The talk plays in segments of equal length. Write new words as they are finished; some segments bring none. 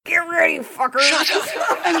day, fucker. Shut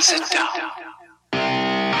up and sit down.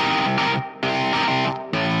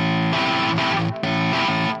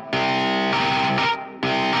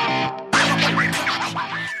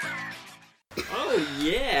 Oh,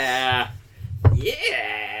 yeah.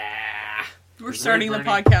 Yeah. We're starting the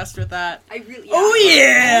podcast with that. I really. Oh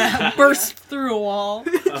yeah! Burst through a wall.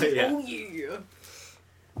 Oh, yeah. Oh yeah.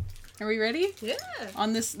 Are we ready? Yeah.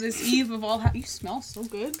 On this eve of all, you smell so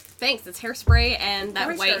good. Thanks. It's hairspray and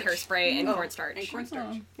that white Cornstarch. hairspray and Oh, cornstarch. And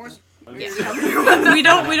cornstarch. We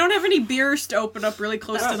don't have any beers to open up really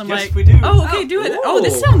close to the yes, mic. we do. Oh, okay, do it. Oh,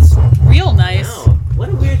 this Oh. sounds real nice. Wow. What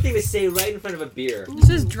a weird thing to say right in front of a beer. This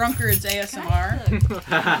is Drunkards ASMR.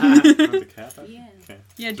 The cat? Yeah. Okay.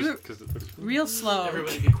 Yeah, do it Because it looks cool. real slow.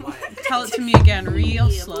 Everybody be quiet. Tell it to me again, real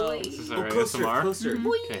slow. This is Oh, our closer, ASMR. closer.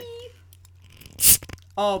 Okay.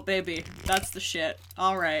 Oh, baby, that's the shit.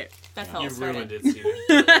 All right, That's how You it started. ruined it,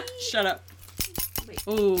 Steven. shut up.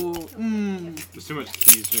 Ooh, There's too much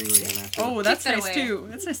keys jingling in after. Oh, that's Take that nice away. too.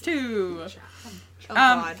 That's nice too. Oh,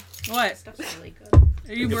 God. What? Stuff's really good.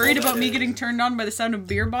 Are you worried about me getting turned on by the sound of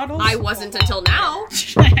beer bottles? I wasn't until now.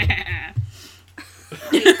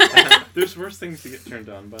 There's worse things to get turned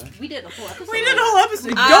on by. We did a whole episode. We did a whole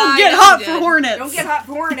episode. I Don't get know hot we for did. hornets. Don't get hot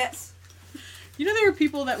for hornets. You know there are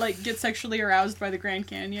people that like get sexually aroused by the Grand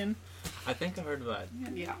Canyon. I think I heard of that.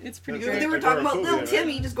 Yeah. It's pretty That's They great. were talking about Agoraphobia, little right?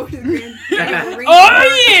 Timmy just going to the Grand.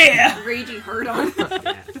 Oh yeah! Raging hard on. Yeah.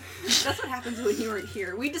 That's what happens when you weren't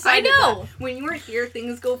here. We decided know. that when you weren't here,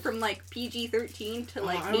 things go from like PG-13 to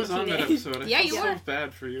like I was on that 18A. episode. I Yeah, felt you so were.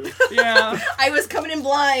 bad for you. Yeah. I was coming in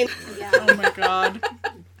blind. Yeah. Oh my god.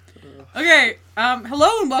 Okay,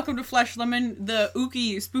 hello and welcome to Flesh Lemon, the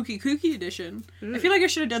Ookie Spooky Kooky edition. I feel like I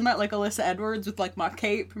should have done that like Alyssa Edwards with like my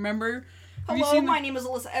cape, remember? Have you Hello, seen my name is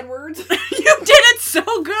Alyssa Edwards. You did it so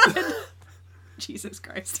good! Jesus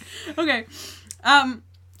Christ. Okay, so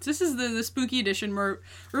this is the spooky edition. We're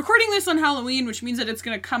recording this on Halloween, which means that it's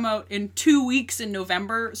gonna come out in 2 weeks in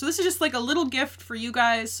November. So this is just like a little gift for you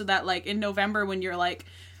guys so that like in November when you're like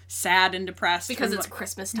sad and depressed. Because from, it's like,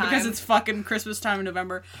 Christmas time. because it's fucking Christmas time in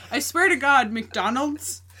November. I swear to God,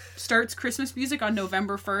 McDonald's starts Christmas music on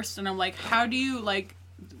November 1st, and I'm like, how do you, like,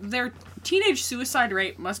 their teenage suicide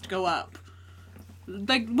rate must go up.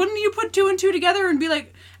 Like, wouldn't you put 2 and 2 together and be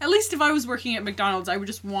like, at least if I was working at McDonald's, I would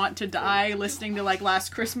just want to die listening to, like,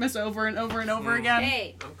 Last Christmas over and over and over again.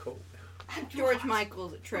 Hey, I'm cold. George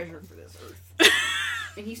Michael's a treasure for this earth.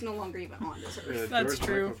 And he's no longer even on this earth. That's George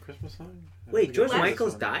true. Michael Christmas song? I Wait, think George it's this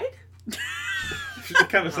Michael's one. died? It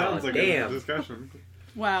kind of sounds Oh, like damn. a discussion.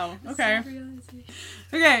 Wow, okay.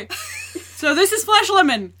 Okay, so this is Flesh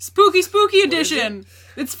Lemon, Spooky Spooky Edition.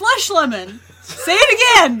 It's Flesh Lemon. Say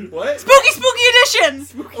it again. What? Spooky Spooky Edition.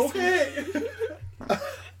 Okay.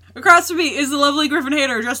 Across from me is the lovely Griffin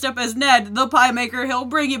Hater dressed up as Ned, the pie maker. He'll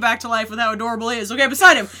bring you back to life with how adorable he is. Okay,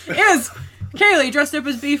 beside him is Kaylee dressed up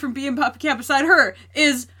as Bee from Bee and Puppy Cat. Beside her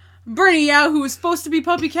is Bernie Yao, who was supposed to be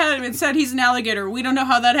Puppy Cat and said he's an alligator. We don't know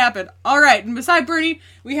how that happened. Alright, and beside Bernie,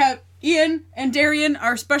 we have Ian and Darian,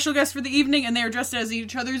 our special guests for the evening, and they are dressed as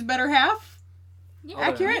each other's better half.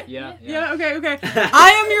 Accurate? Yeah. Yeah, okay.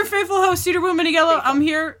 I am your faithful host, Cedar Woman Yellow. I'm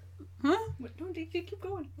here. Huh? What? Don't you keep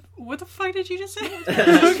going. What the fuck did you just say?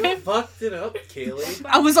 You fucked it up, Kaylee.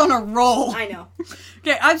 I was on a roll. I know.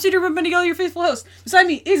 Okay, I'm Cedar Woman Yellow, your faithful host. Beside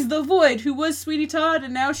me is the Void, who was Sweetie Todd,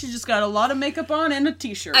 and now she's just got a lot of makeup on and a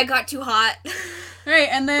t-shirt. I got too hot. Alright,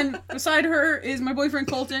 and then beside her is my boyfriend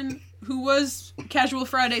Colton, who was Casual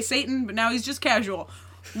Friday Satan, but now he's just casual.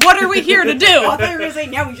 What are we here to I do? thought you were gonna say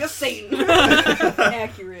now he's just Satan.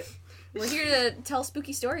 Accurate. We're here to tell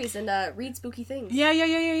spooky stories and read spooky things.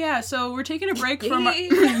 Yeah. So we're taking a break from our...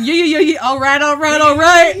 Yeah. yeah. Alright.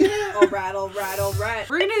 Alright.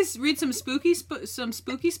 We're gonna read some spooky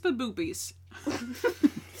spaboobies.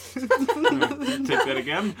 Take that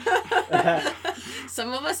again.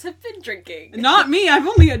 Some of us have been drinking. Not me, I've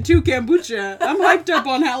only had 2 kombucha. I'm hyped up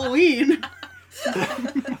on Halloween.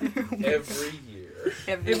 Every year.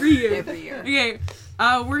 Every year. Every year. Okay,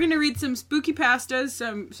 we're gonna read some spooky pastas,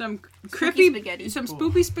 some creepy spaghetti. some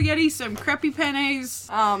spooky spaghetti, some creepy pennes.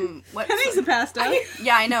 What? Pennes a pasta.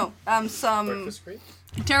 Yeah, I know. Some Breakfast creep?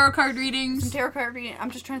 Tarot card readings. tarot card reading.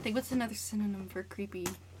 I'm just trying to think. What's another synonym for creepy?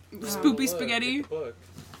 Spoopy Look, spaghetti. get the book.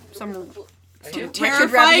 Some Wretched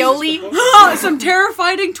Terrifying ravioli. some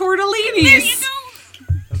terrifying tortellinis.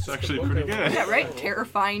 That's actually pretty good. Yeah, right.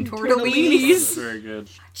 Terrifying tortellinis. Tortellinis. Very good.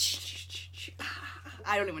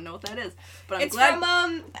 I don't even know what that is, but I'm It's glad.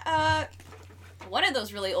 from one of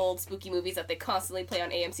those really old spooky movies that they constantly play on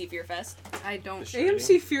AMC Fear Fest. I don't. The Shining.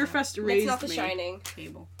 AMC Fear Fest It's raised not The me. Shining.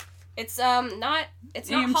 Cable. It's not AMC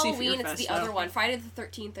Halloween, Fear it's the Fest, other though. one. Friday the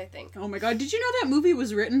 13th, I think. Oh my god, did you know that movie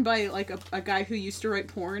was written by, like, a guy who used to write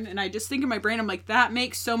porn? And I just think in my brain, I'm like, that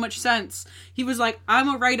makes so much sense. He was like, I'm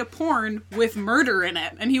gonna write a porn with murder in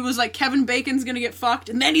it. And he was like, Kevin Bacon's gonna get fucked,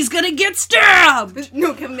 and then he's gonna get stabbed!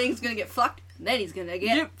 No, Kevin Bacon's gonna get fucked, then he's gonna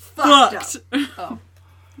get Get fucked up. Oh,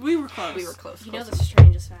 We were close. we were close. You know close. the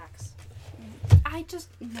strangest facts. I just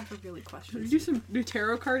never really Should questioned. we do some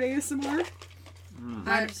tarot card ASMR?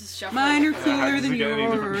 I'm just shuffling. Mine are for cooler that. Does than it get any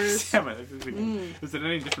different- yours. Damn it. Is it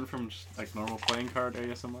any different from just, like, normal playing card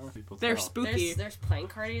ASMR? People They're tell. spooky. There's playing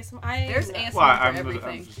card ASMR. There's no. ASMR Well, for I'm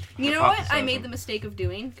everything. just You know what? I hypothesizing. made the mistake of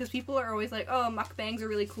doing because people are always like, "Oh, mukbangs are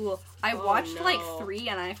really cool." I Oh, watched no. like 3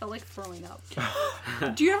 and I felt like throwing up.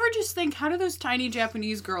 Do you ever just think, how do those tiny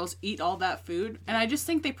Japanese girls eat all that food? And I just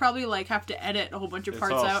think they probably, like, have to edit a whole bunch of It's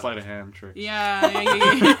parts all out. sleight of hand tricks. Yeah.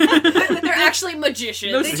 They're actually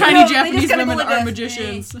magicians. Those They tiny just- they Japanese just kinda women go like are this.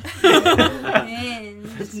 magicians.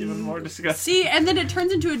 It's even more disgusting. See, and then it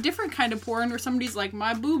turns into a different kind of porn where somebody's like,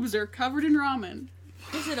 my boobs are covered in ramen.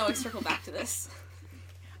 We should always circle back to this.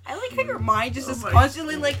 I like how your mind just is my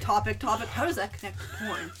constantly like topic. How does that connect to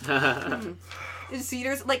porn? See,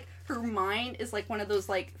 there's like her mind is like one of those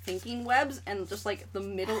like thinking webs, and just like the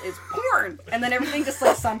middle is porn, and then everything just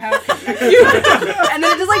like somehow connects. And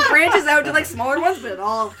then it just like branches out to like smaller ones, but it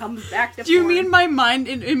all comes back to. Do you porn. mean my mind,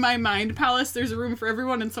 in my mind palace, there's a room for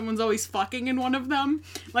everyone and someone's always fucking in one of them?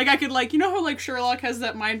 Like, I could, like, you know how, like, Sherlock has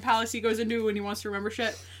that mind palace he goes into when he wants to remember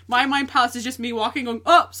shit? My mind palace is just me walking, going,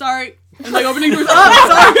 oh, sorry, and, like, opening doors, oh,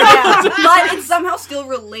 sorry. Yeah, but it's somehow still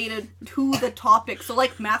related to the topic. So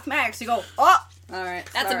like mathematics, you go, oh, all right,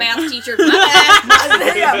 That's sorry. a math teacher.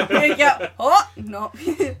 My bad. yeah. Oh no,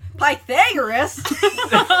 Pythagoras.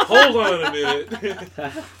 Hold on a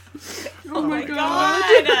minute. Oh my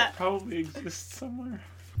god. Probably exists somewhere.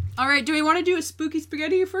 Alright, do we want to do a spooky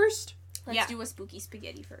spaghetti first? Let's Yeah. do a spooky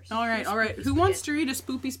spaghetti first. Alright. Who wants to read a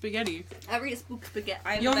spooky spaghetti? I'll read a spook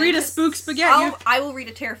spaghetti. You'll read a spook spaghetti. I will read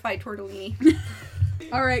a terrified tortellini.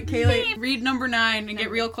 Alright, Kaylee, read number 9 and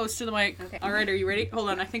get real close to the mic. Okay. Alright, are you ready? Hold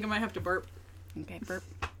on, I think I might have to burp. Okay, burp.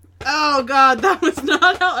 Oh god, that was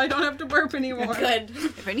not how I don't have to burp anymore. Good.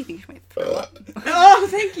 If anything, you might throw up. Oh,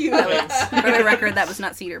 thank you. For the record, that was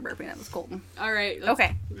not Cedar burping, that was Colton. Alright,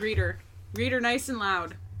 Okay. read her. Read her nice and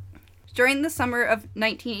loud. During the summer of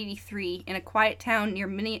 1983, in a quiet town near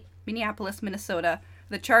Minneapolis, Minnesota,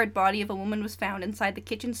 the charred body of a woman was found inside the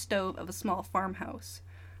kitchen stove of a small farmhouse.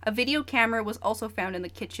 A video camera was also found in the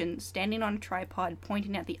kitchen, standing on a tripod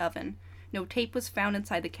pointing at the oven. No tape was found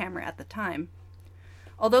inside the camera at the time.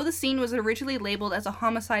 Although the scene was originally labeled as a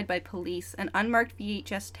homicide by police, an unmarked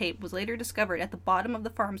VHS tape was later discovered at the bottom of the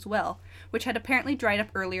farm's well, which had apparently dried up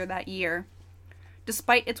earlier that year.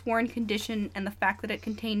 Despite its worn condition and the fact that it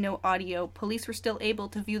contained no audio, police were still able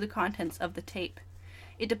to view the contents of the tape.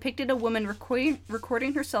 It depicted a woman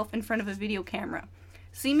recording herself in front of a video camera,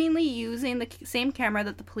 seemingly using the same camera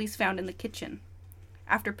that the police found in the kitchen.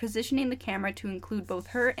 After positioning the camera to include both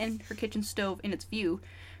her and her kitchen stove in its view,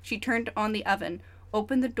 she turned on the oven,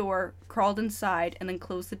 opened the door, crawled inside, and then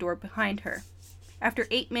closed the door behind her. After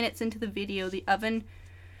 8 minutes into the video, the oven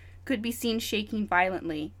could be seen shaking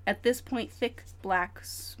violently. At this point, thick black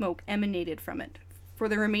smoke emanated from it. For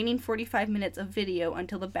the remaining 45 minutes of video,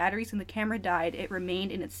 until the batteries in the camera died, it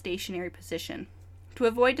remained in its stationary position. To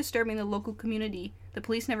avoid disturbing the local community, the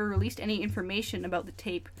police never released any information about the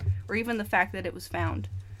tape, or even the fact that it was found.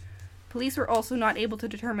 Police were also not able to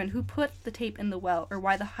determine who put the tape in the well, or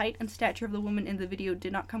why the height and stature of the woman in the video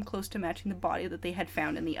did not come close to matching the body that they had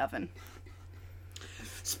found in the oven.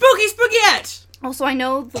 Spooky spaghetti! Also, I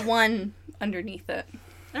know the one underneath it.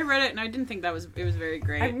 I read it and I didn't think it was very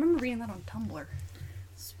great. I remember reading that on Tumblr.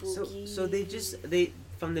 Spooky. So they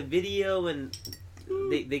from the video and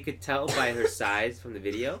they could tell by her size from the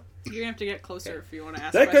video. You're gonna have to get closer if you want to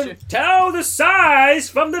ask They a question. can tell the size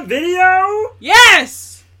from the video.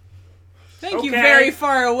 Yes! Thank you, Okay. very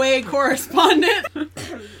far away correspondent.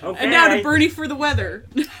 Okay. And now to Bernie for the weather.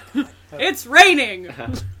 It's raining!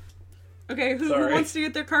 Okay, who wants to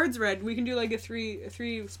get their cards read? We can do like a three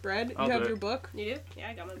spread. I'll You have do your it. book? You do? Yeah,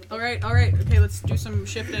 I got my book. Alright. Okay, let's do some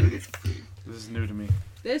shifting. This is new to me.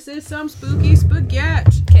 This is some spooky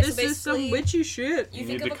spaghetti. Okay, so This is some basically- witchy shit. You think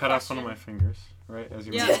need to of a cut off one of question. my fingers, right? As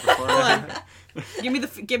you Yeah. were before. Hold on. Give me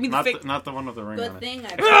the not, fake. not the one with the ring on Good it. thing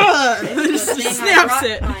I Ugh! Good Just thing I snaps brought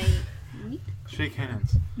it. my- Shake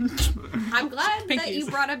hands. I'm glad that Pinkies. you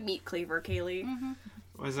brought a meat cleaver, Kaylee.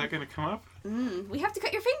 Is that gonna come up? We have to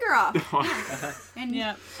cut your finger off. And,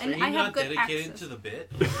 Yeah. and Are you I have not good dedicated access. to the bit?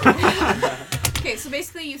 Okay, so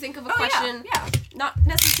basically you think of a Oh, question, yeah. not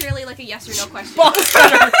necessarily like a yes or no question. Box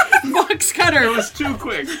cutter. Box It cutter. was too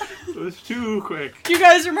quick. It was too quick. Do you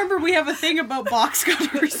guys remember we have a thing about box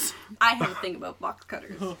cutters? I have a thing about box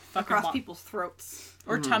cutters fucking across bo- people's throats.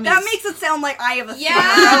 Or tummies. That makes it sound like I have a thing. Yeah.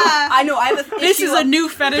 I know, I have a This issue is a of- new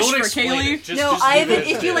fetish Don't for explain Kaylee. it. Just, No, just I have leave an it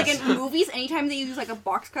as issue it like is. in movies, anytime they use like a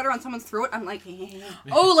box cutter on someone's throat, I'm like,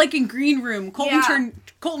 Oh, like in Green Room. Yeah.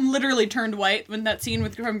 Colton literally turned white when that scene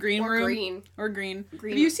from Green Or Room. green. Or green.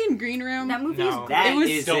 Green Have you Room. seen Green Room? that movie No. is great. That It was-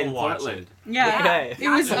 is Don't in watch Portland. Yeah. Okay. It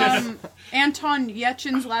was Anton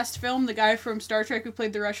Yelchin's last film, the guy from Star Trek who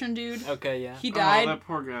played the Russian dude. Okay, yeah. He Oh, died. that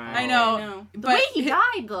poor guy. I know. No. The But way he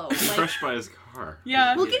died, though. Like, Crushed by his car.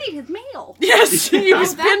 Yeah. well, getting his mail. Yes, he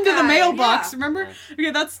was Oh, that pinned to the guy, mailbox. yeah. Remember? Okay,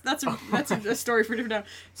 that's a story for a different time.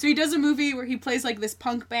 So he does a movie where he plays like this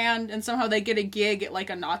punk band, and somehow they get a gig at like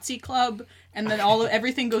a Nazi club, and then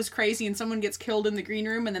everything goes crazy, and someone gets killed in the green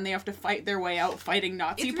room, and then they have to fight their way out fighting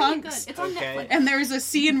Nazi It's really good. punks. It's on Okay. Netflix. And there's a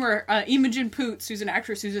scene where Imogen Poots, who's an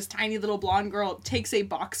actress, who's this tiny little blonde girl, takes a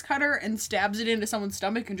box cutter and stabs it into someone's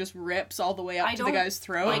stomach and just rips all the way up I to the don't guy's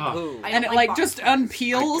throat. like- Oh. Ooh. I and don't it like like box just cutters.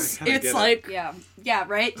 unpeels. I kinda It's get it. like Yeah,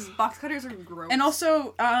 right? Box cutters are gross. and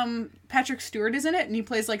also, Patrick Stewart is in it, and he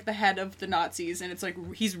plays like the head of the Nazis, and it's like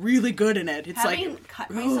he's really good in it. It's having like cut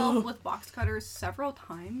myself with box cutters several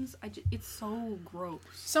times, it's so gross.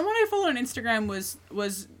 someone I follow on Instagram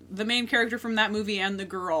was the main character from that movie and the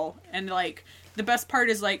girl, and like the best part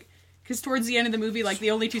is like. Because towards the end of the movie, like, the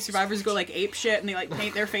only two survivors go, like, ape shit, and they, like,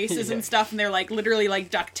 paint their faces and stuff, and they're, like, literally, like,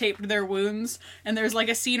 duct taped to their wounds. And there's, like,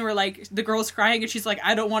 a scene where, like, the girl's crying, and she's like,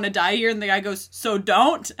 I don't want to die here, and the guy goes, so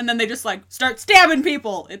don't? And then they just, like, start stabbing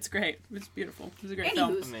people! It's great. It's beautiful. It's a great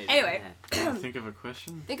film. Anywho's, Amazing. Anyway, Think of a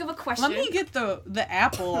question? think of a question. Let me get the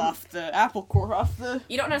apple off the apple core off the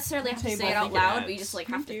You don't necessarily have to say Table. it out Think it loud, adds. but you just like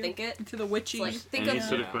have to you. think it. to the witchy. Like think Any of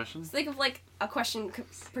sort of questions? think of like a question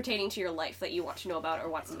pertaining to your life that you want to know about or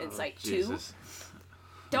want some insight to. Jesus.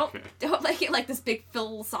 Don't Okay. don't make it like this big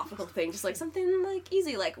philosophical thing. Just like something like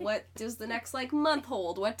easy, like what does the next like month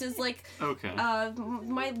hold? What does like Okay.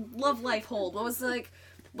 my love life hold? What was like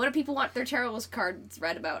what do people want their tarot cards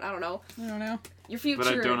read about? I don't know. I don't know. Your future. But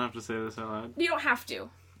I don't have to say this out loud? You don't have to.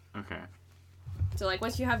 Okay. So like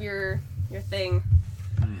once you have your thing,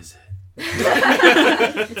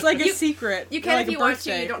 It's like a secret. you Or can like if a you want to.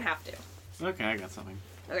 birthday. You don't have to. Okay, I got something.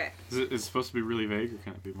 Okay, Is it supposed to be really vague, or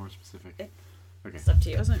can it be more specific? Okay. it's up to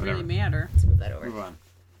you. Doesn't Whatever. really matter. Let's move that over. Move on.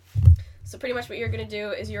 So pretty much what you're going to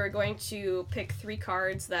do is you're going to pick 3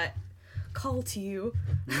 cards that call to you,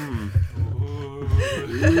 Ooh.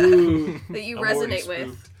 that you I'm already resonate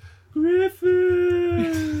with. spooked.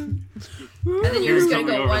 Griffin! And then you're Here's just going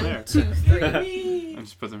to something go over 1, there. 2, 3. And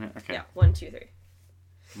just put them here. Okay. Yeah, 1, 2, 3.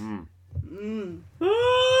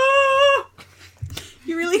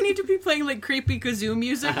 You really need to be playing like creepy kazoo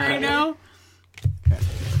music right now.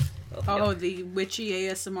 Oh, the witchy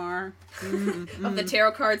ASMR. Of the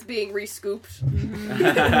tarot cards being re-scooped.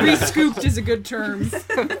 Re-scooped is a good term.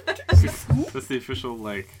 That's the official,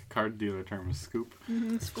 like, card dealer term, is scoop.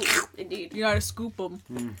 Scoop, indeed. You gotta scoop them.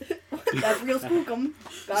 That's real spook 'em.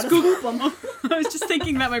 Gotta scoop 'em. I was just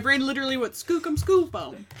thinking that my brain literally went scoop 'em, scoop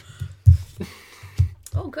 'em.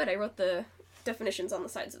 Oh, good. I wrote the definitions on the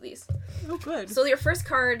sides of these. Oh, good. So your first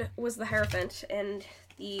card was the Hierophant, and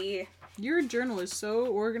the... Your journal is so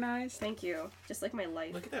organized. Thank you. Just like my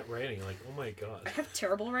life. Look at that writing. Like, oh my god. I have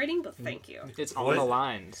terrible writing, but thank you. It's on What? the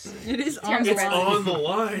lines. It is on the It's It's line. on the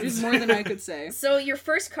It is lines. more than I could say. So your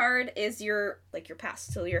first card is your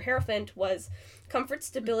past. So your Hierophant was comfort,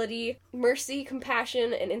 stability, mercy,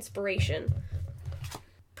 compassion, and inspiration.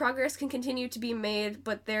 Progress can continue to be made,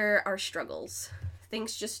 but there are struggles.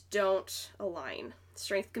 Things just don't align.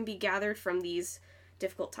 Strength can be gathered from these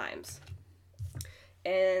difficult times.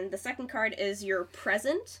 And the second card is your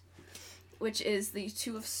present, which is the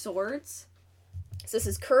 2 of Swords. So this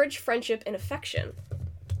is courage, friendship, and affection.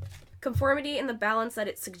 Conformity and the balance that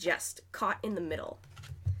it suggests, caught in the middle.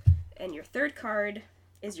 And your third card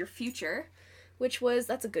is your future, which was,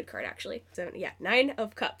 that's a good card actually. So yeah, 9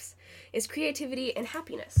 of Cups, is creativity and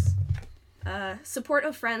happiness. Support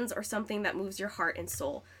of friends or something that moves your heart and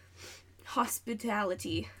soul.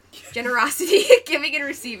 Hospitality, generosity, giving and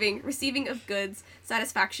receiving of goods,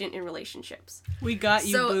 satisfaction in relationships. We got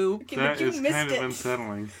you, So- boo. That you is missed kind it. of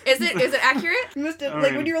unsettling. Is it accurate? You missed it. I Like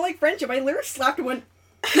mean- when you were like friendship, I literally slapped one.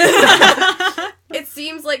 It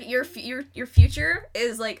seems like your future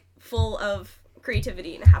is like full of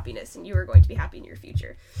creativity and happiness, and you are going to be happy in your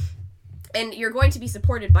future. And you're going to be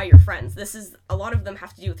supported by your friends. A lot of them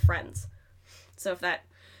have to do with friends. So if that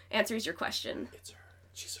answers your question. It's her.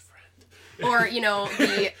 She's a friend. Or,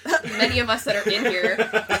 the many of us that are in here.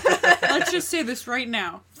 Let's just say this right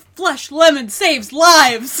now. Flesh lemon saves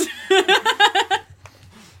lives!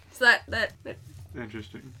 So that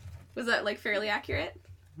Interesting. was that, fairly accurate?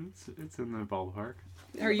 It's in the ballpark.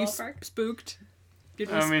 Are you ballpark? spooked? Did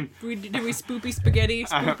we, I mean, did we spoopy spaghetti?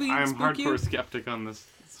 Spoopy, I'm spook you? hardcore skeptic on this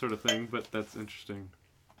sort of thing, but that's interesting.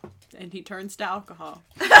 And he turns to alcohol.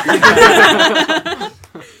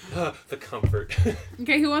 The comfort.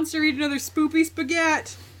 Okay, who wants to read another spoopy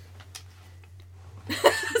spaghetti?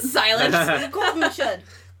 Silence. Colton should.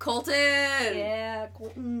 Colton! Yeah,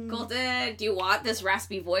 Colton. Colton, do you want this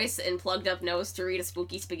raspy voice and plugged up nose to read a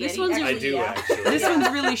spooky spaghetti? This one's I do, Yeah. actually. This one's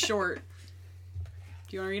really short.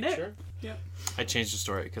 Do you want to read it? Sure. I changed the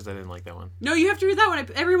story because I didn't like that one. No, you have to read that one.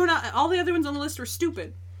 Everyone, all the other ones on the list were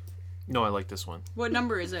stupid. No, I like this one. What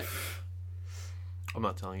number is it? I'm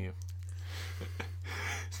not telling you.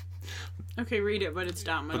 Okay, read it, but it's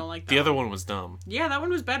dumb. I don't like that. The other one was dumb. Yeah, that one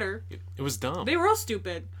was better. It was dumb. They were all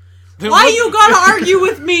stupid. Then Why what- you gotta argue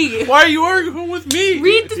with me? Why are you arguing with me?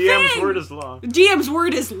 Read the DM's thing. word is law. DM's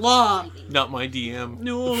word is law. Not my DM.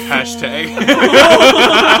 No. Hashtag.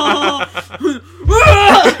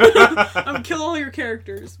 I'm killing all your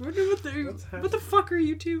characters. What the fuck are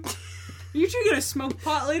you two? Are you two gonna smoke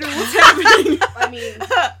pot later? What's happening? I mean,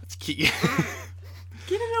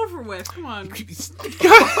 Get it over with. Come on.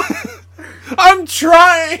 I'm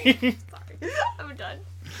trying. I'm done.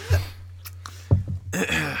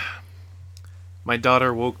 My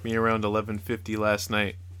daughter woke me around 11:50 last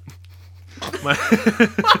night. Funny.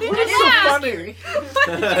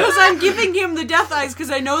 Because I'm giving him the death eyes because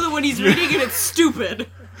I know that when he's reading it, it's stupid.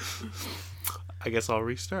 I guess I'll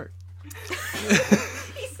restart.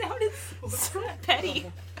 he sounded so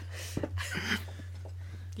Petty.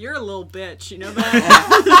 You're a little bitch, you know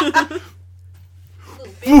that? little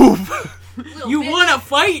bitch. Boom. Little You bitch, wanna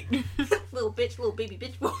fight? little bitch, little baby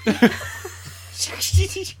bitch boy.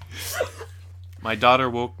 My daughter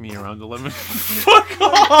woke me around 11. Fuck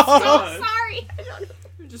off. Sorry.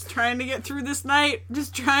 I'm just trying to get through this night.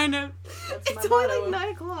 Just trying to. That's my It's only motto. like 9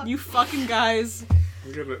 o'clock. You fucking guys.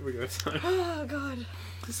 We got time. Oh, God.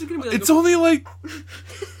 This is gonna be like It's only like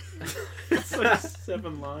It's like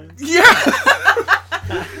 7 lines. yeah.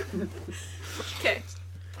 Okay.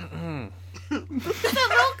 That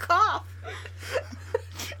little cough.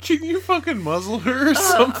 Can you fucking muzzle her or I'm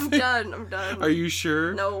something? done. I'm done. Are you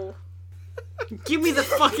sure? No. Give me the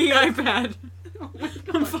fucking iPad.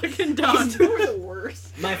 I'm fucking done. You're the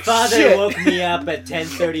worst. My father Shit. woke me up at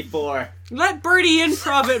 10:34. Let Birdie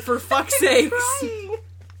improv it for fuck's sakes.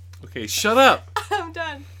 Okay, shut up. I'm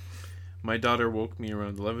done. My daughter woke me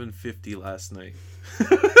around 11:50 last night.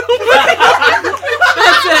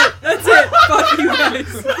 That's it. Fuck you guys.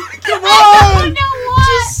 Come on! You know what?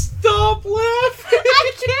 Just stop laughing.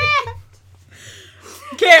 I can't.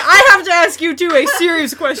 Okay, I have to ask you two a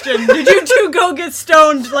serious question. Did you two go get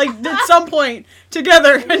stoned, at some point,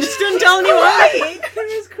 together, and just didn't tell anyone?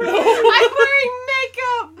 I'm wearing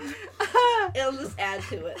makeup. It'll just add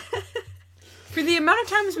to it. For the amount of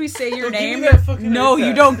times we say your Don't give me name, that fucking no, iPad.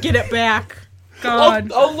 you don't get it back.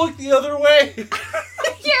 God. I'll look the other way. You're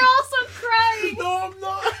also crying. No, I'm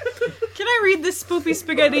not. Can I read this spoopy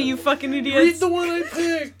spaghetti, you fucking idiots? Read the one I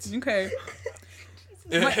picked. Okay.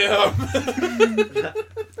 Ahem.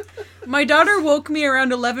 My daughter woke me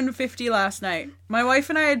around 11:50 last night. My wife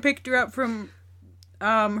and I had picked her up from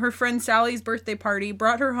her friend Sally's birthday party,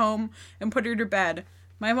 brought her home, and put her to bed.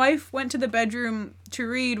 My wife went to the bedroom to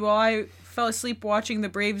read while I fell asleep watching the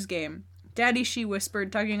Braves game. Daddy, she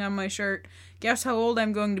whispered, tugging on my shirt. Guess how old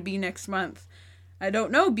I'm going to be next month. I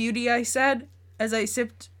don't know, Beauty, I said, as I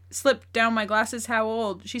slipped down my glasses. How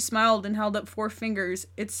old? She smiled and held up 4 fingers.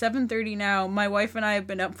 It's 7:30 now. My wife and I have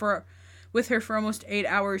been up with her for almost 8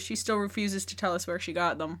 hours. She still refuses to tell us where she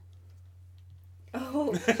got them.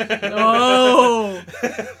 Oh. Oh!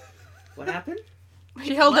 What happened?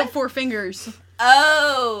 She held up 4 fingers.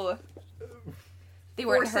 Oh. They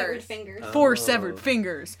 4 weren't severed hers. fingers. 4 severed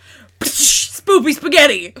fingers. Spoopy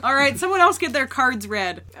spaghetti! Alright, someone else get their cards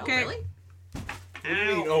read. Oh, Okay. really? What do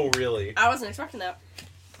you mean, oh, really? I wasn't expecting that.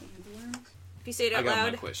 If you say it I out got my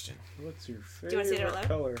loud. question. What's your you wanna say it out favorite loud?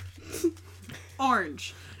 color?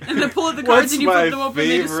 Orange. And then pull out the cards and you flip them open and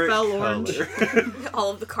they just spell orange.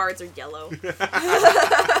 All of the cards are yellow.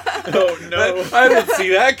 Oh, no. I didn't see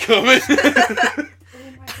that coming.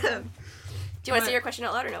 Do you want to say your question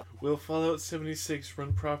out loud or no? Will Fallout 76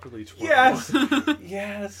 run properly tomorrow? Yes.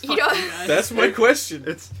 Yes. You know, That's my question.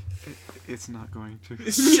 It's not going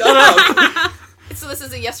to. Shut up. so this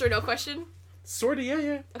is a yes or no question? Sorta,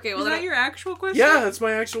 yeah. Okay, well Is then that your actual question? Yeah, that's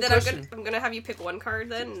my actual then question. I'm gonna have you pick one card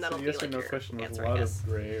then, and that'll So be yes or like no your question with answer, a I lot guess. of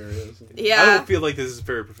gray areas. I Yeah. don't feel like this is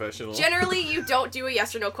very professional. Generally, you don't do a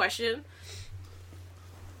yes or no question.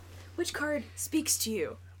 Which card speaks to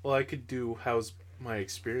you? Well, I could do how's my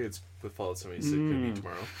experience with Fallout 76 gonna be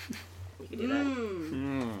tomorrow. You can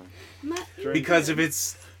do that. Because if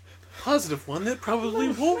it's a positive one, that probably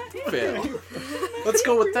won't fail. Let's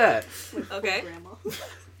go with that. Okay.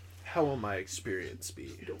 How will my experience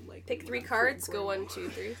be? Pick 3 cards. Go 1, 2,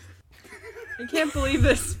 3. I can't believe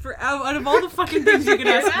this. For out of all the fucking things you can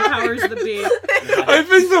ask for powers to be. I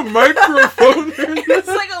think the microphone. It's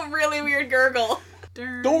like a really weird gurgle.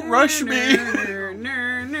 Don't rush me.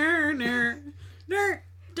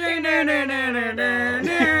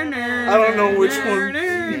 I don't know which one.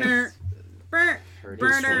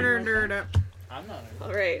 I'm not.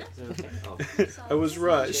 All right. I was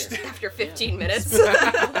rushed. After 15 minutes.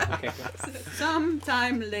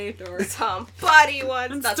 Sometime later. Somebody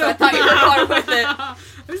once. That's what I thought you were going with it. I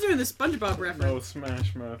was doing the SpongeBob reference. No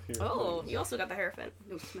Smash Mouth here. Oh, you also got the Hierophant.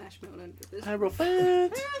 No Smash Mouth under this.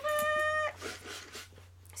 Hierophant.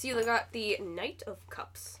 So you got the Knight of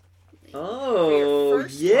Cups. Oh,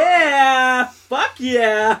 first yeah! Fuck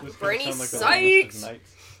yeah! This Bernie might sound like a list of Sykes.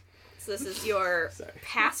 knights. So this is your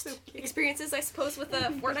past experiences, I suppose, with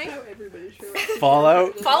Fortnite?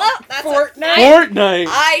 Fallout. Fallout? That's Fortnite. Fortnite.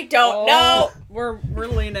 I don't know. We're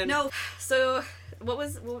leaning. No. So,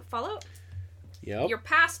 what Fallout? Yep. Your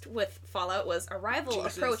past with Fallout was arrival,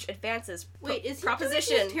 Jesus. approach, advances, Wait, is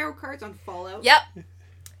proposition. tarot cards on Fallout? Yep.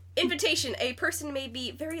 Invitation. A person may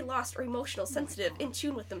be very lost or emotional, sensitive, in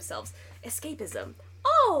tune with themselves. Escapism.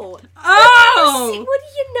 Oh! See, Oh! what do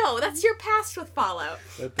you know? That's your past with Fallout.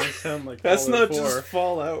 That does sound like That's Fallout not 4. just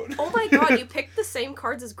Fallout. Oh my god, you picked the same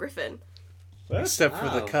cards as Griffin. Except for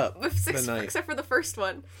the Wow. cup. With 6, The knight. except for the first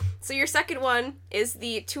one. So your second one is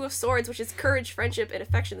the 2 of Swords, which is courage, friendship, and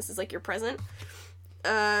affection. This is like your present.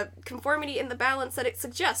 Conformity in the balance that it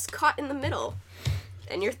suggests, caught in the middle.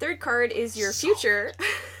 And your third card is your future.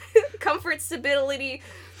 Comfort, stability,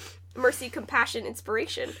 mercy, compassion,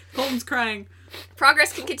 inspiration. Colton's crying.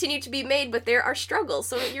 Progress can continue to be made, but there are struggles.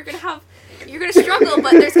 So you're gonna struggle,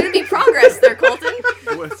 but there's gonna be progress there, Colton.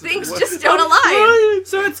 Things just don't align.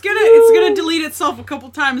 So it's gonna delete itself a couple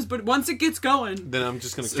times, but once it gets going, Then I'm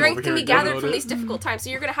just gonna Strength can be gathered from these days. difficult times, so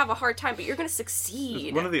you're gonna have a hard time, but you're gonna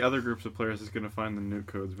succeed. One of the other groups of players is going to find the new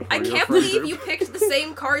codes before I your can't friend believe group. you picked the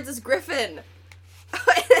same cards as Griffin.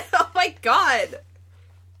 Oh my god.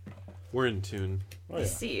 We're in tune. Oh,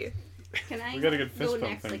 Let's yeah. see. Can I We got a good fist go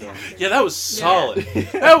bump next? thing Like, going. after? Yeah, that was solid.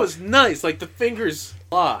 That was nice. Like the fingers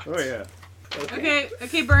locked. Oh, yeah.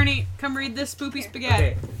 okay, Bernie, come read this spoopy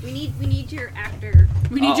spaghetti. Okay. We need your actor.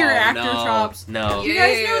 We need your Oh, actor no. chops. No. Do you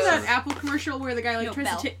guys know Yeah. that Apple commercial where the guy like No, tries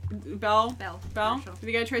Bell. to take Bell? Bell. commercial.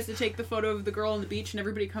 The guy tries to take the photo of the girl on the beach and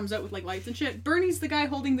everybody comes out with like lights and shit. Bernie's the guy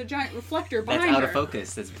holding the giant reflector That's behind out her. of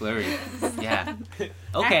focus. That's blurry. Yeah. Acting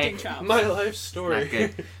Okay. chops. My life story. Not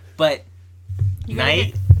good. But You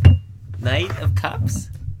gotta Knight of Cups?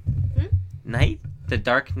 Hmm? Knight? The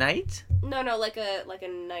Dark Knight? No, like a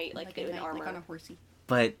knight, like in knight, armor. like on a horsey.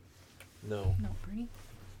 But No. No, Bernie.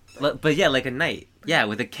 but yeah, like a knight. Yeah,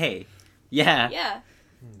 with a K. Yeah. Yeah.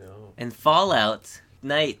 No. And Fallout,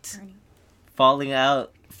 Knight. Bernie.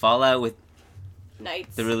 Fallout with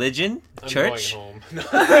Knights. the religion, I'm church. going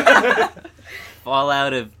home.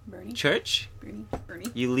 Fallout of Bernie. church. Bernie.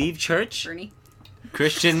 You leave church. Bernie.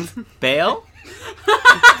 Christian Bale.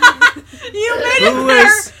 You made it Who there.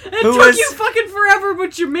 was- It who took was- you fucking forever,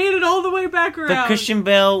 but you made it all the way back around. But Christian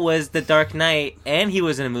Bale was the Dark Knight, and he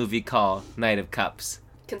was in a movie called Knight of Cups.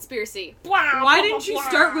 Conspiracy. Why didn't you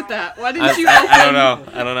start with that? Why I didn't you? don't know.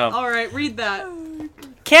 I don't know. All right, read that.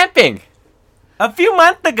 Camping. A few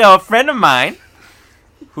months ago, a friend of mine,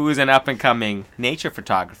 who is an up-and-coming nature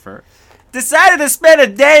photographer, decided to spend a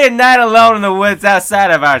day and night alone in the woods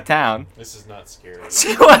outside of our town. This is not scary.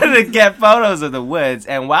 She wanted to get photos of the woods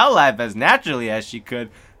and wildlife as naturally as she could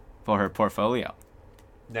for her portfolio.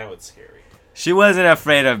 Now it's scary. She wasn't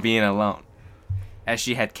afraid of being alone, as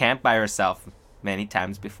she had camped by herself many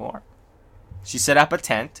times before. She set up a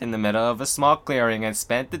tent in the middle of a small clearing and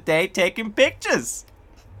spent the day taking pictures.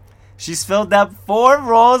 She's filled up 4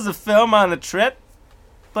 rolls of film on the trip,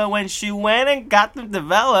 but when she went and got them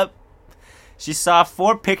developed, she saw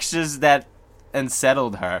 4 pictures that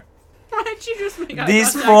unsettled her. Why didn't you just make eye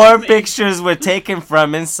These contact 4 with me? pictures were taken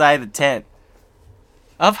from inside the tent.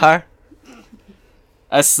 Of her.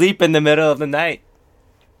 Asleep in the middle of the night.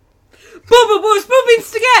 Boo boo boo, spoopy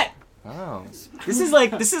spaghetti. Oh. This is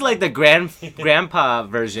like the grandpa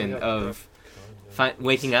version of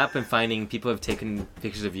waking up and finding people have taken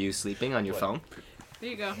pictures of you sleeping on your phone. There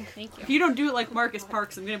you go. Thank you. If you don't do it like Marcus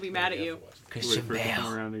Parks, I'm gonna be mad at you. Christian Wait for it to come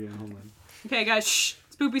Bale. around again. Hold on. Okay, guys, shh.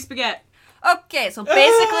 Spoopy spaghetti. Okay, so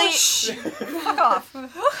basically, fuck off.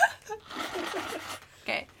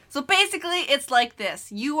 Okay, so basically, it's like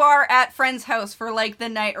this: you are at friend's house for like the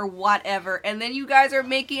night or whatever, and then you guys are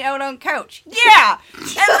making out on couch. Yeah, and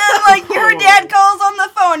then like your dad calls on the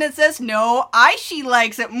phone and says, "No, she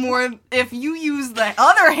likes it more if you use the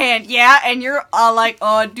other hand." Yeah, and you're all like,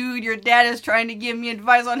 "Oh, dude, your dad is trying to give me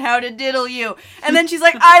advice on how to diddle you," and then she's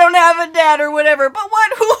like, "I don't have a dad or whatever." But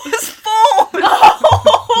what? Whose phone?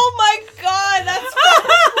 Oh my god, that's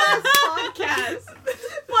last podcast.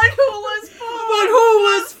 But who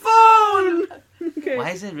was phone? Okay.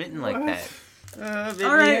 Why is it written like that?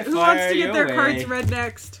 All right, who wants to get their cards read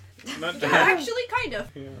next? Not Yeah, bad. actually, kind of.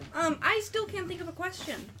 Yeah. I still can't think of a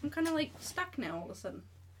question. I'm kind of like stuck now all of a sudden.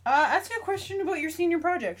 Ask a question about your senior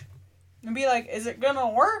project. And be like, is it gonna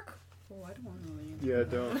work? Oh, I don't want to know the Yeah,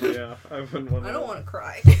 don't. Yeah, I wouldn't want. I don't want to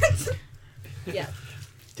cry. Yeah.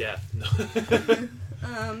 Death.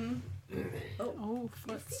 Oh,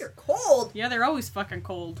 My feet are cold. yeah, they're always fucking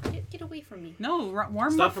cold. Get away from me. No,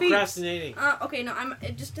 warm Stop my feet. procrastinating. Okay, no,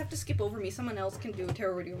 I just have to skip over me. Someone else can do a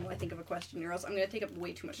tarot reading while I think of a question, or else I'm gonna take up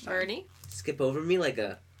way too much time. Bernie? Skip over me like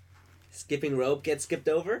a skipping rope gets skipped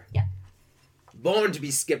over? Yeah. Born to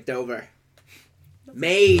be skipped over.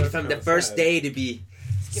 Made That's from the kinda first sad. day to be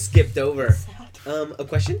skipped over. A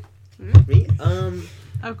question? Me?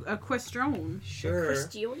 A question. Sure.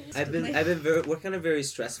 Christian? I've been working on a very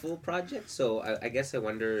stressful project, so I guess I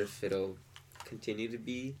wonder if it'll continue to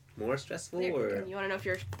be more stressful, You or want to know if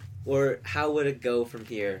you're... how would it go from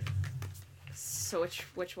here? So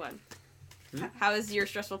which one? Hmm? How is your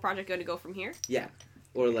stressful project going to go from here? Yeah,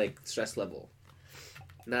 or like stress level.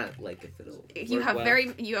 Not like if it'll. You work have well.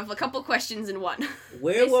 you have a couple questions in one.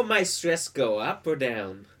 Where will my stress go, up or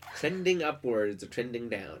down? Trending upwards or trending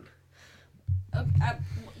down? Okay.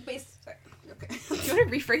 Do you want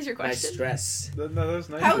to rephrase your My question? stress. No, that was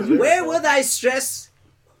nice. How- to hear. Where will thy stress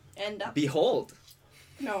End up. behold?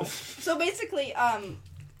 No. So basically,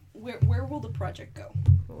 where will the project go?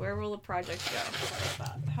 Where will the project go?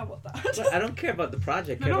 How about that? But I don't care about the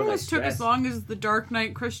project. I It care about my almost took stress. as long as the Dark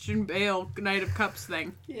Knight Christian Bale Knight of Cups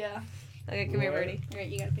thing. Yeah. Okay, come here, What? Bernie. All right,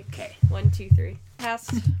 you gotta pick. Okay. 1, 2, 3.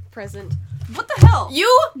 Past, present. What the hell?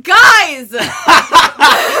 You guys!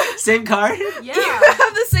 Same card? Yeah. You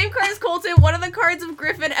have the same card as Colton, one of the cards of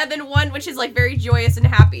Griffin, and then one which is like very joyous and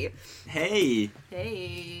happy. Hey,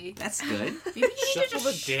 Hey. that's good. Maybe you need to Shuffle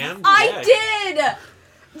the just. damn deck. I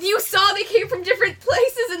did! You saw they came from different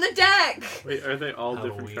places in the deck! Wait, are they all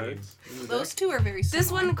different Halloween. cards? in the Those deck? two are very similar.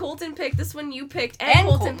 This one Colton picked, this one you picked, and And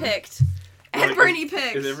Colton Colton. picked. And Wait, Bernie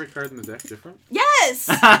picked. Is every card in the deck different? Yes!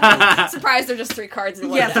 Surprise, they're just 3 cards in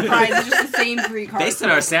one Yeah, deck. surprise. It's just the same 3 cards. Based on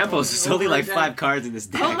our samples, there's only like 5 cards in this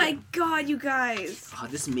deck. Oh my god, you guys. Oh,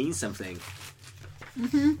 this means something.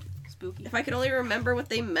 Spooky. If I could only remember what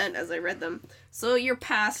they meant as I read them. So your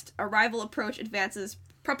past, arrival, approach, advances,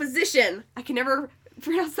 proposition. I can never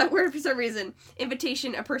pronounce that word for some reason.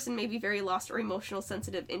 Invitation, a person may be very lost or emotional,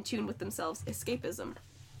 sensitive, in tune with themselves. Escapism.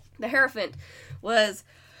 The Hierophant was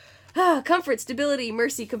comfort, stability,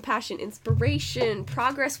 mercy, compassion, inspiration.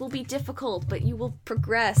 Progress will be difficult, but you will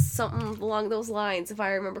progress. Something along those lines, if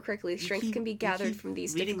I remember correctly. Strength can be gathered from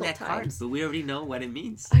these reading difficult that card, times. but we already know what it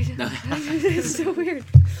means. I know. No. It's so weird.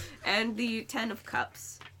 And the 10 of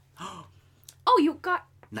Cups. Oh, you got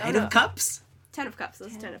Knight no. of Cups? 10 of Cups.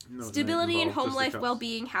 That's 10 of No, stability in involved, home just the life, cups.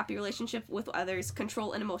 well-being, happy relationship with others,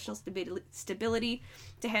 control and emotional stability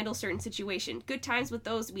to handle certain situation. Good times with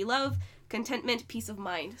those we love, contentment, peace of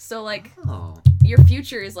mind. So like Oh. your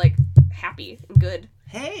future is like happy and good.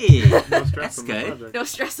 Hey! No stress That's on the good. project. No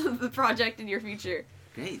stress of the project in your future.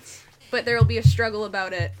 Great. But there will be a struggle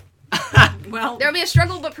about it. Well, There will be a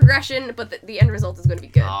struggle but progression, but the end result is going to be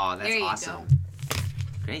good. Oh, that's There you awesome.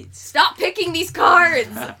 Great. Stop picking these cards!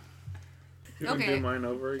 You can Okay. do mine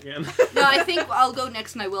over again. no, I think I'll go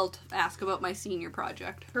next and I will ask about my senior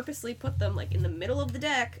project. Purposely put them like in the middle of the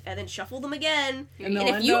deck and then shuffle them again. And And they'll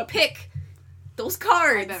if end you up- pick those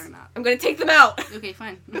cards, I better not. I'm gonna take them out. Okay,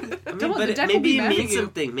 fine. I mean, Don't- but the it, deck will maybe be it mad at means you.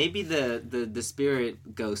 something. Maybe the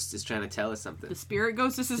spirit ghost is trying to tell us something. The spirit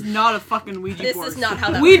ghost, this is not a fucking Ouija This board. is not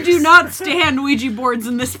how that We works. do not stand Ouija boards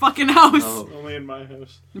in this fucking house. Oh, Only in my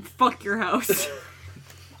house. Fuck your house.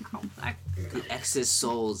 the excess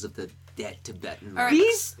souls of the dead Tibetan All right.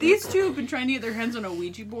 monks. These two have been trying to get their hands on a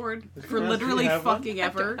Ouija board for Do you literally have one? fucking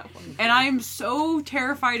ever. And I am so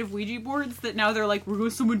terrified of Ouija boards that now they're like, we're going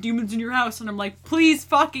to summon demons in your house. And I'm like, please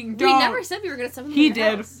fucking don't. We never said we were gonna summon them He in your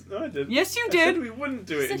did. house. No, I did. Yes, you I said did. we wouldn't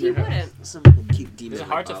do He it said in he your house. wouldn't. Someone will keep demon. Is it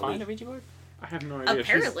hard to like find Ollie. a Ouija board? I have no idea.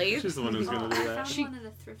 Apparently. She's the one who's gonna do I that. found one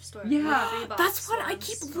at a thrift store. Yeah, 3 box That's what I ones.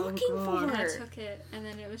 keep looking God. And I for. took it, and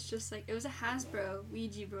then it was just like, it was a Hasbro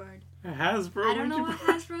Ouija board. A Hasbro I don't know Ouija what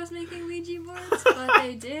board? Hasbro was making Ouija boards, but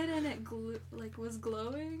they did, and it was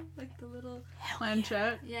glowing, like the little...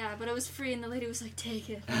 Planchette. Yeah, but it was free, and the lady was like,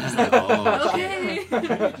 take it. Oh, Okay.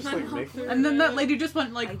 Just My like mom make- threw it And then that away. lady just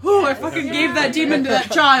went like, I "Oh, I guess. fucking Yeah. gave that demon to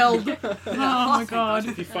that child." Oh my god.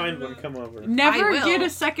 If you find one, come over. Never I will. get a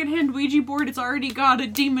secondhand Ouija board. It's already got a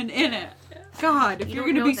demon in it. God, if You you're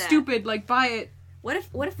don't gonna know be that. stupid, like buy it. What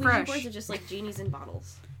if Ouija Fresh. boards are just like genies in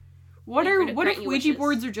bottles? What Like, are gonna what grant if you Ouija wishes.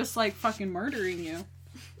 boards are just like fucking murdering you?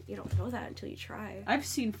 You don't know that until you try. I've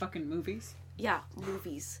seen fucking movies. Yeah,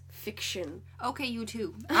 movies, fiction. Okay, you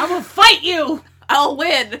too. I will fight you. I'll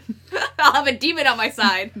win. I'll have a demon on my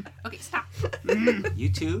side. Okay, stop. You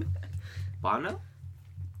too? Bono?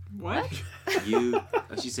 What? You.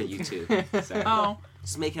 Oh, she said you too. Sorry. Oh,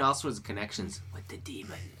 Just making all sorts of connections with the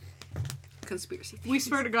demon. Conspiracy theories. we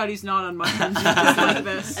swear to God, he's not on mushrooms. He's just like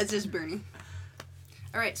this. That's just Bernie.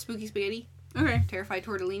 All right, spooky spaghetti, Okay, terrified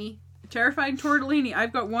tortellini. terrifying tortellini.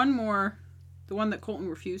 I've got one more, the one that Colton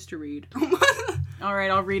refused to read. All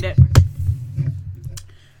right, I'll read it.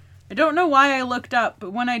 I don't know why I looked up,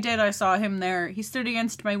 but when I did, I saw him there. He stood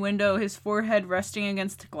against my window, his forehead resting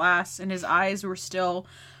against the glass, and his eyes were still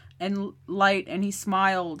and light, and he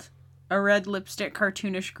smiled, a red lipstick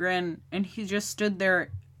cartoonish grin, and he just stood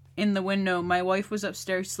there in the window. My wife was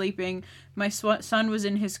upstairs sleeping. My son was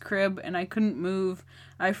in his crib, and I couldn't move.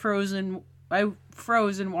 I froze and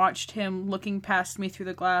watched him looking past me through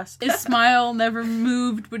the glass. His smile never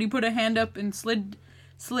moved, but he put a hand up and slid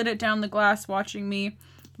it down the glass, watching me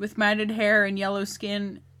with matted hair and yellow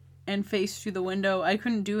skin and face through the window. I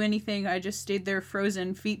couldn't do anything. I just stayed there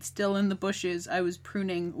frozen, feet still in the bushes. I was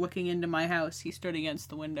pruning, looking into my house. He stood against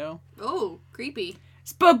the window. Oh, creepy.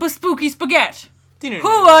 Spooky spaghetti!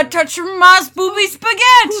 Who touched my spooky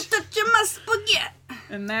spaghetti? Touching my spaghetti.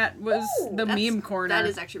 And that was the meme corner. That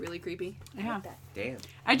is actually really creepy. Yeah. Damn.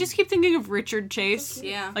 I just keep thinking of Richard Chase.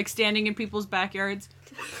 Yeah. Like standing in people's backyards.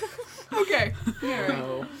 Okay.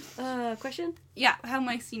 No. Question? Yeah, how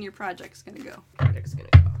my senior project's gonna go. Project's gonna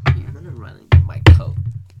go. I'm gonna run and get my coat.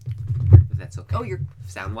 If that's okay. Oh, your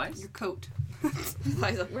Sound wise? coat.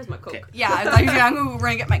 Where's my Coke? Okay. Yeah, I thought you were I'm gonna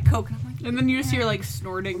run and get my Coke. And I'm like, And then you just hear like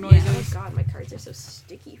snorting Oh noises. god, my cards are so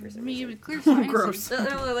sticky for some me reason. clear signs. Gross.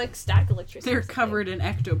 They're like static electricity. They're or something. covered in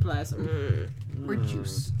ectoplasm. Or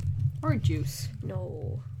juice. Or juice.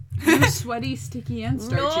 No. You're sweaty, sticky, and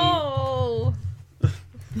starchy. No.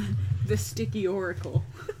 The sticky oracle.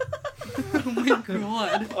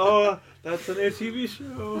 Oh, that's a new TV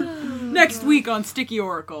show. Next week on Sticky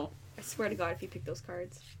Oracle. I swear to God, if you pick those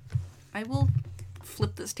cards. I will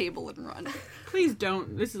flip this table and run. Please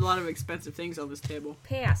don't. This is a lot of expensive things on this table.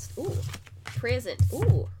 Past. Ooh. Present.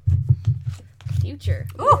 Ooh. Future.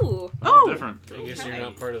 Ooh. All Oh! different. I guess you're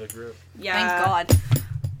not part of the group. Yeah. Thank God.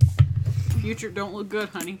 Future don't look good,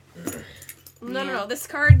 honey. No. This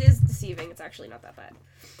card is deceiving. It's actually not that bad.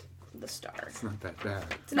 The star. It's not that bad.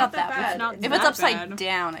 It's not that bad. It's not If that it's upside bad.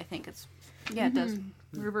 down, I think it's... Yeah, it does.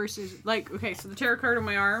 Reverses. Like, okay, so the tarot card on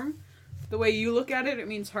my arm, the way you look at it, it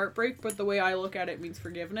means heartbreak, but the way I look at it means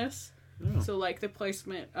forgiveness. Oh. So, like, the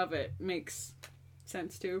placement of it makes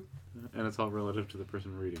sense, too. And it's all relative to the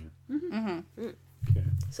person reading it. Mm-hmm. Okay.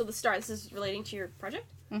 So the star. This is relating to your project.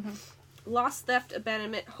 Mhm. Loss, theft,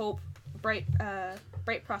 abandonment, hope, bright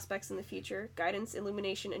prospects in the future, guidance,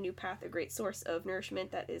 illumination, a new path, a great source of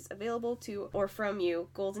nourishment that is available to or from you.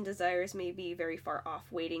 Goals and desires may be very far off,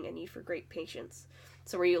 waiting, a need for great patience.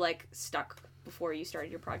 So were you like stuck before you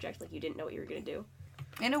started your project, like you didn't know what you were gonna do?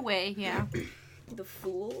 In a way, yeah. The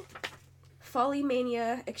Fool. Folly,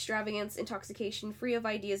 mania, extravagance, intoxication, free of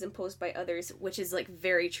ideas imposed by others, which is, like,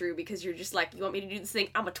 very true, because you're just like, you want me to do this thing?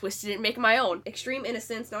 I'm gonna twist it and make my own. Extreme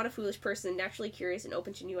innocence, not a foolish person, naturally curious and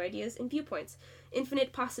open to new ideas and viewpoints.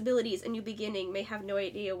 Infinite possibilities, a new beginning, may have no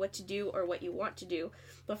idea what to do or what you want to do.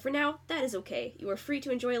 But for now, that is okay. You are free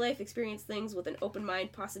to enjoy life, experience things with an open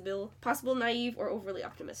mind, possible, naive, or overly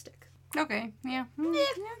optimistic. Okay, yeah.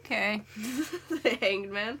 Okay. The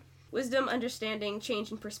Hanged Man. Wisdom, understanding,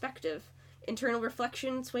 change in perspective. Internal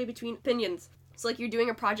reflection, sway between opinions. It's like you're doing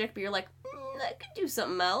a project, but you're like, I could do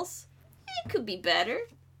something else. It could be better.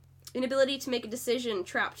 Inability to make a decision,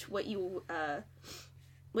 trapped. What you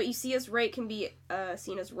see as right can be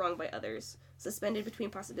seen as wrong by others. Suspended between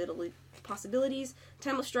possibilities.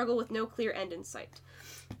 Time of struggle with no clear end in sight.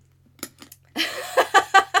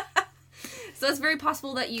 So it's very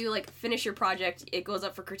possible that you like finish your project, it goes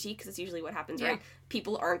up for critique because it's usually what happens, right?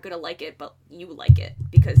 People aren't gonna like it, but you like it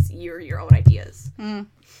because you're your own ideas. So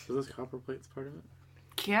those copper plates part of it?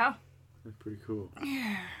 Yeah. That's pretty cool.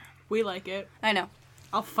 We like it. I know.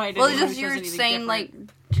 I'll fight it. Well, it's just you're saying like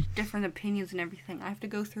different opinions and everything. I have to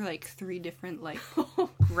go through like 3 different like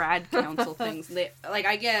grad council things. Like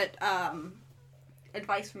I get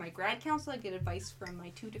advice from my grad council. I get advice from my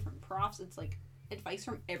 2 different profs. It's like advice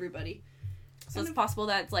from everybody. So it's possible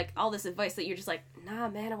that it's like all this advice that you're just like, nah,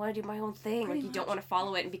 man, I want to do my own thing. Like you don't want to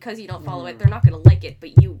follow it, and because you don't follow it, they're not gonna like it,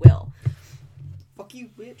 but you will. Fuck you,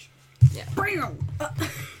 bitch. Yeah.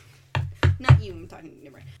 Not you. I'm talking.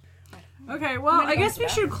 Never mind. Okay, well, I guess we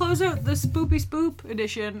should close out the Spoopy Spoop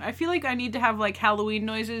edition. I feel like I need to have, like, Halloween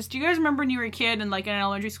noises. Do you guys remember when you were a kid and, like, in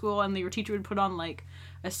elementary school and your teacher would put on, like,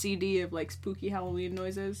 a CD of, like, spooky Halloween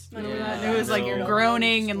noises? Remember that? It was, like,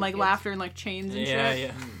 groaning and, like, laughter and, like, chains and shit.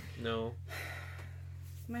 Yeah. No.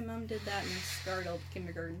 My mom did that in Startled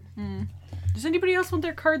kindergarten. Does anybody else want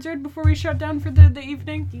their cards read before we shut down for the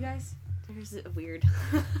evening? You guys? There's a weird.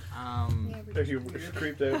 Are you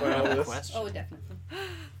creeped out by all this? Oh, definitely.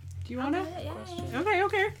 Do you want to?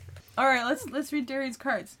 Okay. All right, let's read Darian's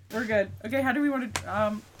cards. We're good. Okay, how do we want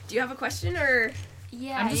to? Do you have a question or?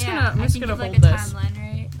 Yeah, I'm just yeah. gonna I think hold of, like, this. a timeline,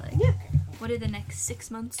 right? Like, what do the next 6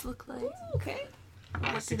 months look like? Ooh, okay.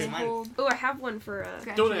 What do they hold? Oh, I have one for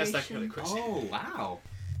Don't ask that kind of question. Oh, wow.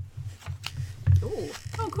 Ooh.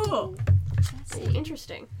 Oh, cool.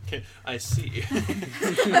 Interesting. Okay, I see.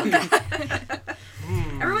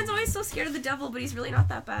 Everyone's always so scared of the devil, but he's really not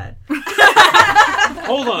that bad.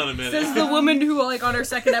 Hold on a minute. This is the woman who, like, on her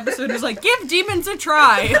second episode was like, give demons a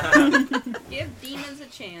try. Give demons a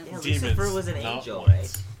chance. Yeah, Demons, Lucifer was an not angel,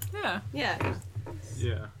 once. right? Yeah.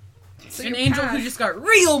 Yeah. So An your angel path- who just got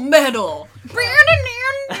real metal. Like,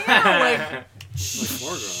 Like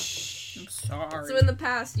Morgoth. I'm sorry. So in the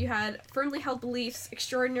past, you had firmly held beliefs,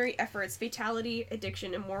 extraordinary efforts, fatality,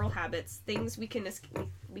 addiction, and moral habits, things we can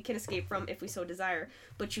escape from if we so desire,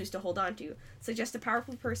 but choose to hold on to. Suggest a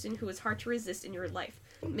powerful person who is hard to resist in your life.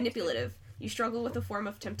 Manipulative. You struggle with a form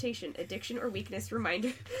of temptation, addiction, or weakness.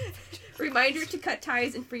 Reminder to cut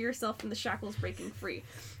ties and free yourself from the shackles breaking free.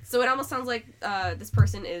 So it almost sounds like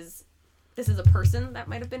this is a person that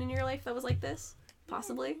might have been in your life that was like this,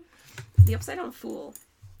 possibly. The upside down fool.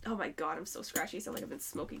 Oh my god, I'm so scratchy. I sound like I've been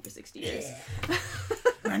smoking for 60 years.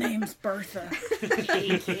 My name's Bertha.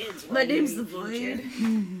 Hey kids, My name's the Void.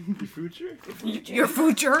 The future? Your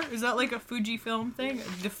Future? Is that like a Fujifilm thing?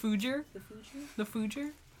 The Fuger? The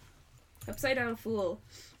Fuger? Upside down fool.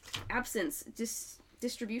 Absence.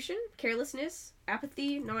 Distribution. Carelessness.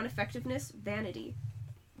 Apathy. Non-effectiveness. Vanity.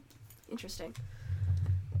 Interesting.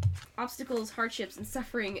 Obstacles, hardships, and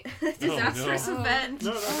suffering. Disastrous event.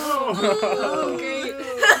 No. Oh, great.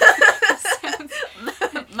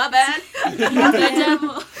 My bad. The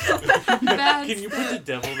devil. Bad Can you put the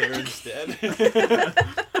devil there instead?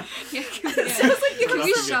 Yeah, Sounds like you We're can not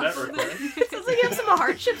be to get that shuffled. required. Sounds like you have some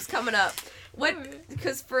hardships coming up. What?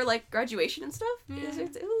 Because for like graduation and stuff.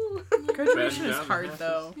 Ooh. Graduation is Bad hard job.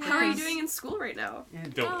 though. How are you doing in school right now?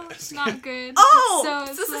 Don't it's ask. not good. Oh, So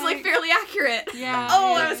so it's this is like fairly accurate. Yeah.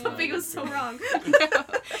 Oh, yeah, I was yeah. hoping it was so wrong. No,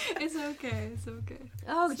 it's okay. It's okay.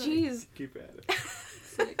 Oh, So- jeez. Keep at it.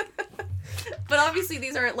 Sick. But obviously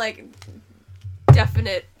these aren't like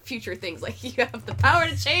definite future things. Like you have the power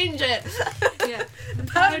to change it. Yeah. The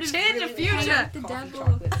power to change the future. The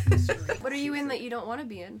devil. What are you in that you don't want to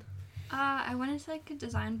be in? I went into like a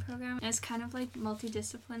design program, and it's kind of like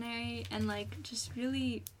multidisciplinary and like just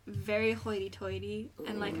really very hoity-toity,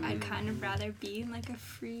 and like I'd kind of rather be in like a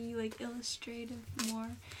free, like illustrative, more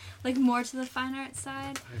to the fine art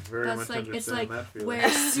side. I very That's much like it's understand like that feeling. wear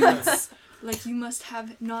suits. Like you must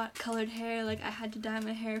have not colored hair. Like I had to dye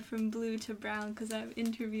my hair from blue to brown because I have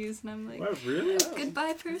interviews, and I'm like, Wow, really?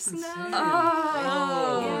 goodbye personality.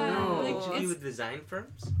 Oh, Yeah, no. like, Did you it's- do with design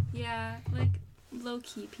firms? Yeah, like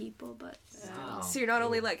low-key people, but Wow. So you're not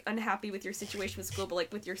only like unhappy with your situation with school, but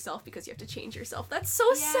like with yourself because you have to change yourself. That's so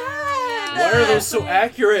Yeah. sad. Why are those so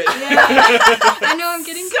accurate? I know I'm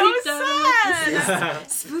getting So creeped out. I'm like,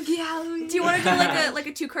 sad. spooky Halloween. Do you want to do like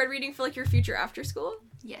a 2-card reading for like your future after school?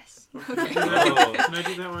 Yes. Okay. Can I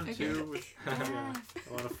do that one Okay. too? Which, yeah,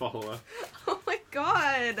 I want to follow up. Oh my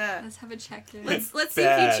god. Let's have a check-in. Let's see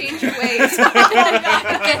Bad. if you change your ways.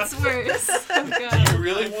 It gets worse. Oh god. You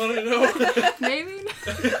really want to know? Maybe.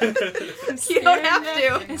 You don't have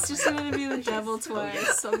to. It's just gonna be the devil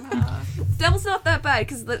twice somehow. Devil's not that bad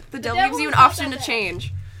because the devil gives you an devil's not option that to bad.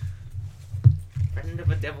 change. Friend of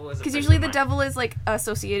a devil is a Because friend usually of the mine. devil is like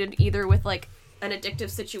associated either with like an addictive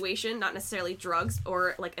situation, not necessarily drugs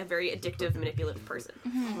or like a very addictive, manipulative person.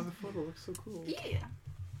 Oh, the photo looks so cool. Yeah.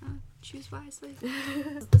 Choose wisely.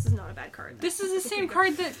 This is not a bad card. This is the same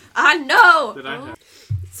card that... No! Did I have?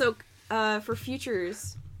 So, for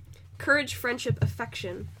futures, courage, friendship,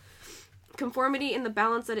 affection. Conformity in the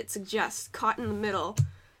balance that it suggests. Caught in the middle.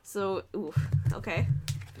 So, ooh, okay.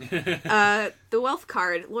 The wealth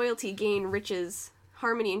card, loyalty, gain, riches,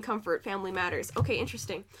 harmony and comfort, family matters. Okay,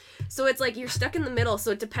 interesting. So it's like you're stuck in the middle, so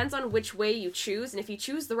it depends on which way you choose, and if you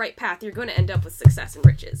choose the right path, you're going to end up with success and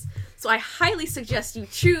riches. So I highly suggest you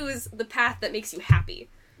choose the path that makes you happy.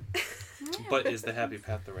 But is the happy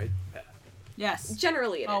path the right path? Yes.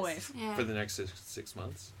 Generally it is. Always. Yeah. For the next 6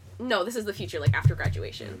 months? No, this is the future, like, after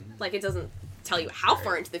graduation. Like, it doesn't tell you how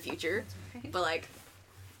far into the future, but, like,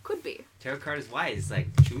 could be. Tarot card is wise. Like,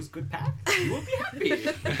 choose good path. You will be happy.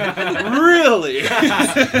 Really?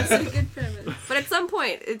 That's a good premise. But at some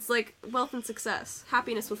point, it's like wealth and success,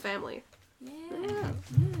 happiness with family. Yeah.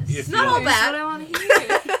 If It's you not all don't- bad. That's what I want to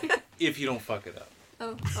hear. If you don't fuck it up.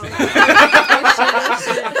 Oh. Oh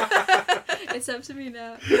shit. It's up to me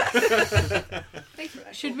now. Thanks for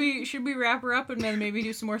that. Should we wrap her up and then maybe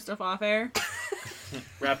do some more stuff off air?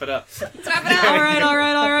 Wrap it up. All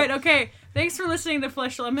right. Okay. Thanks for listening to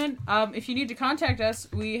Flesh Lemon. If you need to contact us,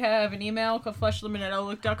 we have an email called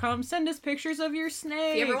fleshlemon@outlook.com. Send us pictures of your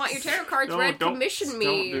snakes. If you ever want your tarot cards read, commission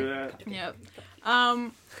me. Don't do that. Yep.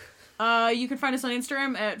 You can find us on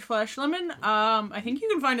Instagram at Flesh Lemon. I think you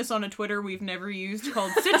can find us on a Twitter we've never used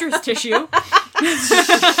called Citrus Tissue. Who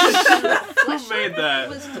made that?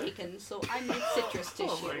 was taken, so I made citrus tissue.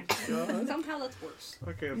 Oh my god. Somehow that's worse.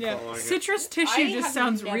 Okay, I'm Yeah, following it. citrus tissue I just have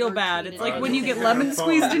sounds never real bad. It's tweeted like it. when you get Yeah, lemon I'm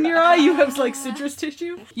squeezed following in your eye, you have like citrus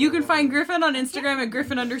tissue. You can find Griffin on Instagram at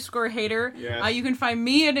Griffin_hater. Yes. You can find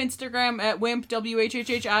me on Instagram at Wimp,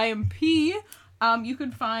 WHHHIMP. You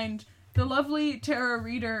can find the lovely Tara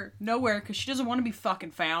Reader nowhere because she doesn't want to be fucking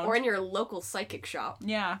found. Or in your local psychic shop.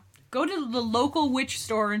 Yeah. Go to the local witch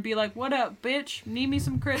store and be like, what up, bitch? Need me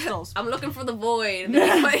some crystals. I'm looking for the void. And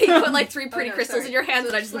then you put like 3 pretty Oh, no, crystals sorry. in your hands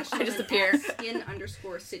and I Flesh just Lemon appear. at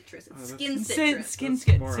Skin_citrus. It's skin Skin, citrus. skin, That's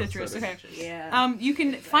skin more citrus. Okay. aesthetic. Yeah. You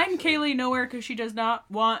can find Kaylee nowhere because she does not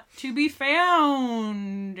want to be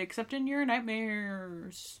found, except in your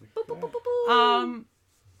nightmares.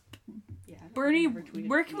 Yeah, Bernie, I've never tweeted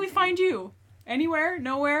where can we anything. find you? Anywhere?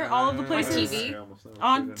 Nowhere? All of the places? TV?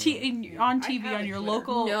 On I TV, have on a your Twitter.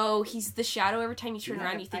 local... No, he's the shadow. Every time you turn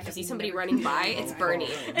around, you think you see somebody running by. It's Bernie.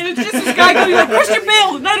 And it's just this guy going like, Christian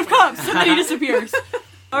Bale, Knight of Cups! Somebody disappears.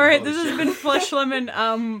 Alright, this has been Flesh Lemon,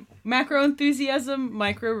 macro enthusiasm,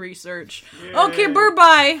 micro research. Okay,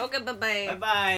 bye-bye! Okay, bye-bye. Bye.